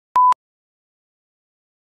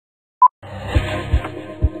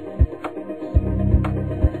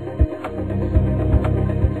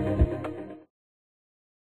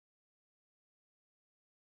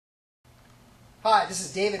Hi, this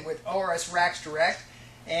is David with ORS Racks Direct,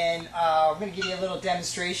 and we're going to give you a little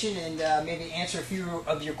demonstration and maybe answer a few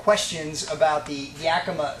of your questions about the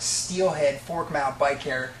Yakima SteelHead fork mount bike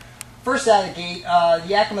carrier. First out of the gate, the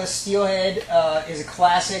Yakima SteelHead is a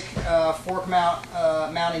classic fork mount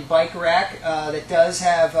mounting bike rack that does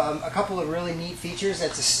have a couple of really neat features.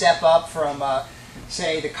 That's a step up from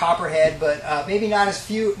say the Copperhead, but maybe not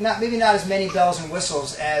as many bells and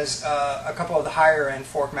whistles as a couple of the higher end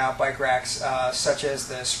fork mount bike racks, such as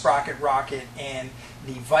the Sprocket Rocket and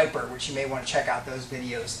the Viper, which you may want to check out those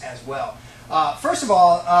videos as well. First of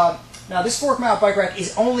all, now this fork mount bike rack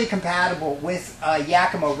is only compatible with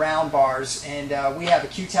Yakima round bars, and we have a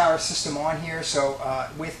Q-tower system on here, so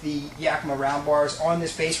with the Yakima round bars on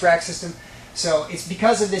this base rack system. So it's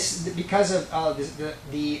because of this,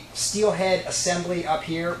 the steel head assembly up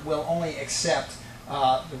here will only accept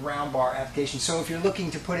the round bar application. So if you're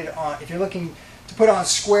looking to put it on,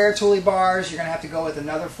 square Thule bars, you're going to have to go with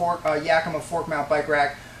another Yakima fork mount bike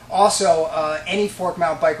rack. Also, any fork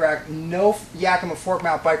mount bike rack, no Yakima fork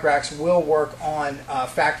mount bike racks will work on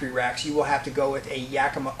factory racks. You will have to go with a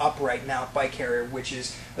Yakima upright mount bike carrier, which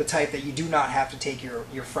is the type that you do not have to take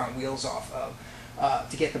your front wheels off of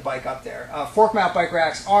to get the bike up there. Fork mount bike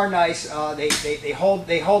racks are nice. They hold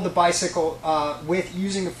the bicycle with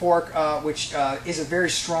using the fork, which is a very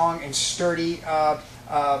strong and sturdy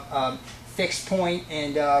fixed point,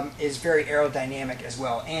 and is very aerodynamic as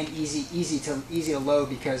well, and easy to load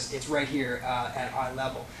because it's right here at eye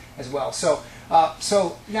level as well. So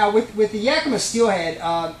now with the Yakima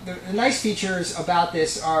SteelHead, the nice features about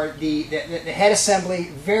this are the head assembly.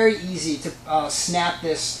 Very easy to snap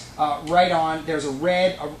this right on. There's a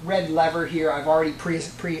red lever here. I've already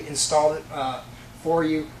pre-installed it for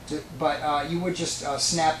you, but you would just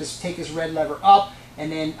take this red lever up,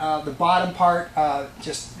 and then the bottom part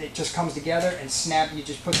it just comes together and snap. You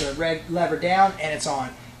just put the red lever down and it's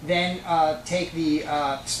on. Then take the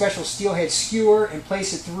special SteelHead skewer and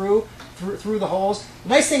place it through the holes. The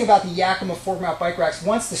nice thing about the Yakima fork mount bike racks,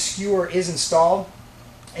 once the skewer is installed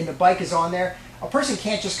and the bike is on there, a person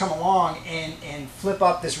can't just come along and flip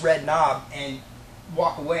up this red knob and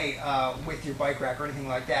walk away with your bike rack or anything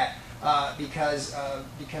like that, because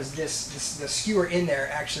the skewer in there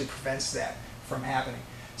actually prevents that from happening.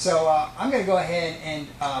 So I'm going to go ahead and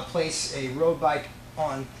place a road bike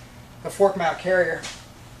on the fork mount carrier.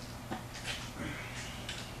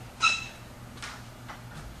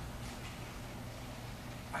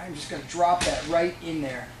 I'm just going to drop that right in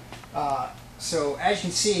there. So as you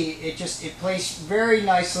can see, it placed very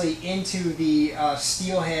nicely into the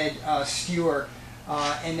SteelHead skewer,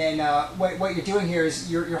 and then what you're doing here is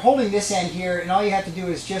you're holding this end here, and all you have to do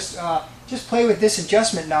is just play with this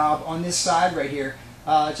adjustment knob on this side right here,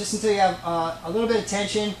 just until you have a little bit of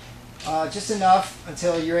tension, just enough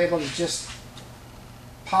until you're able to just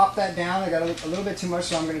pop that down. I got a little bit too much,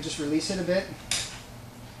 so I'm going to just release it a bit,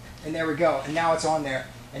 and there we go. And now it's on there,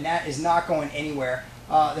 and that is not going anywhere.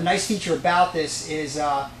 The nice feature about this is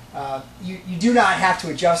you do not have to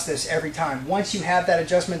adjust this every time. Once you have that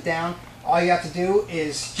adjustment down, all you have to do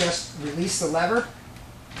is just release the lever,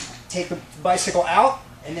 take the bicycle out,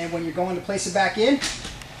 and then when you're going to place it back in,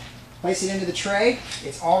 place it into the tray.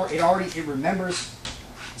 It remembers.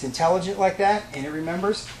 It's intelligent like that, and it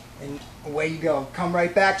remembers, and away you go. Come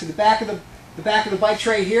right back to the back of the bike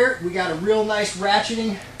tray here. We got a real nice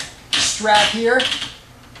ratcheting strap here.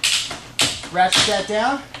 Ratchet that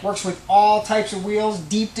down. Works with all types of wheels,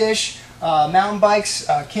 deep dish, mountain bikes,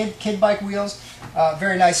 kid bike wheels.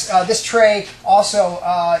 Very nice. This tray also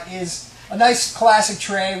is a nice classic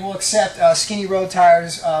tray. We'll accept skinny road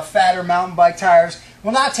tires, fatter mountain bike tires.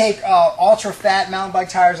 We'll not take ultra fat mountain bike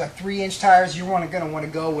tires like 3-inch tires. You're going to want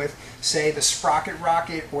to go with, say, the Sprocket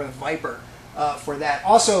Rocket or the Viper for that.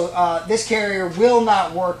 Also, this carrier will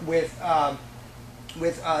not work with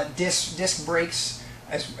disc brakes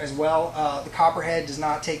as well. The Copperhead does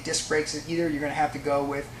not take disc brakes either. You're going to have to go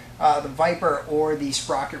with the Viper or the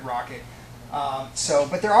Sprocket Rocket.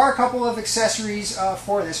 But there are a couple of accessories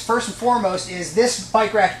for this. First and foremost is this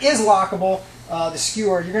bike rack is lockable. The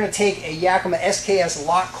skewer, you're going to take a Yakima SKS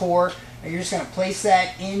lock core, and you're just going to place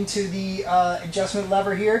that into the adjustment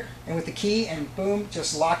lever here, and with the key, and boom,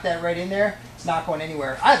 just lock that right in there. It's not going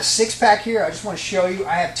anywhere. I have a 6-pack here. I just want to show you.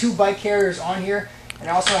 I have 2 bike carriers on here, and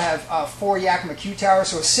I also have 4 Yakima Q-towers.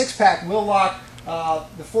 So a 6-pack will lock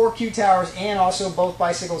the 4 Q-towers and also both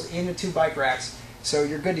bicycles into 2 bike racks. So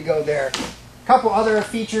you're good to go there. A couple other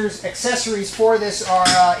features, accessories for this are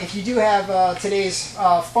if you do have one of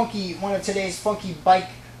today's funky bike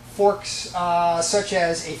forks, such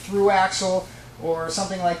as a through axle or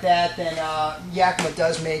something like that, then Yakima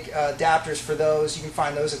does make adapters for those. You can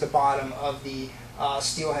find those at the bottom of the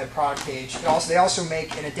Steelhead product page. They also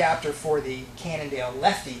make an adapter for the Cannondale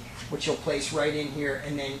Lefty, which you'll place right in here,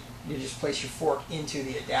 and then you just place your fork into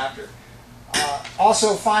the adapter.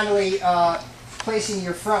 Also, finally, placing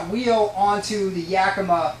your front wheel onto the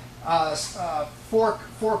Yakima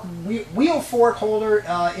wheel fork holder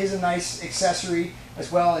is a nice accessory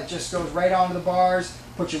as well. It just goes right onto the bars,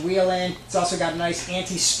 put your wheel in. It's also got a nice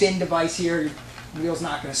anti-spin device here. Your wheel's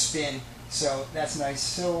not going to spin, so that's nice.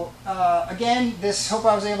 So again, hope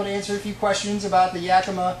I was able to answer a few questions about the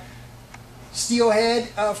Yakima Steel Head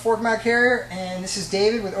fork mount carrier, and this is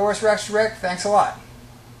David with ORS Racks Direct. Thanks a lot.